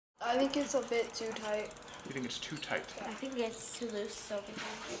I think it's a bit too tight. You think it's too tight? I think it's too loose, so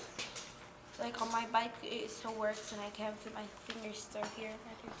like on my bike it still works and I can put my fingers still here and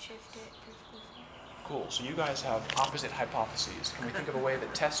I can shift it perfectly. Cool. So you guys have opposite hypotheses. Can we think of a way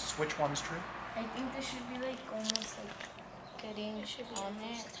that tests which one's true? I think this should be like almost like getting on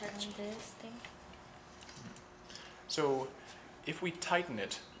it, touching this thing. So if we tighten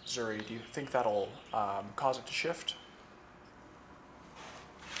it, Zuri, do you think that'll cause it to shift?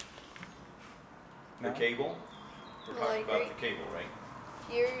 The No? cable? We're talking Like about right the cable, right?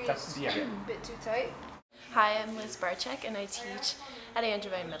 here That's, is yeah. a bit too tight. Hi, I'm Liz Barczyk and I teach at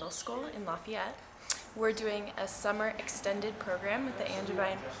Angevine Middle School in Lafayette. We're doing a summer extended program with the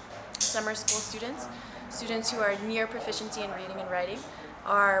Angevine summer school students. Students who are near proficiency in reading and writing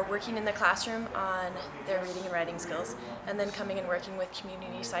are working in the classroom on their reading and writing skills and then coming and working with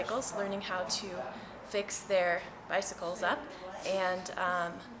community cycles, learning how to fix their bicycles up and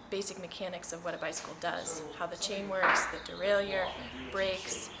basic mechanics of what a bicycle does, how the chain works, the derailleur,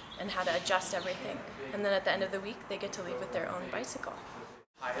 brakes, and how to adjust everything. And then at the end of the week, they get to leave with their own bicycle.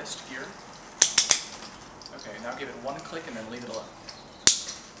 Highest gear. Okay, now give it one click and then leave it alone.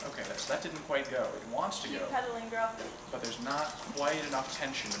 Okay, that didn't quite go. It wants to go, Keep pedaling, girl. but there's not quite enough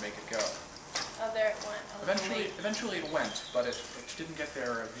tension to make it go. Oh, there it went. Eventually it went, but it didn't get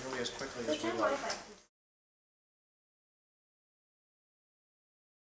there nearly as quickly as we like.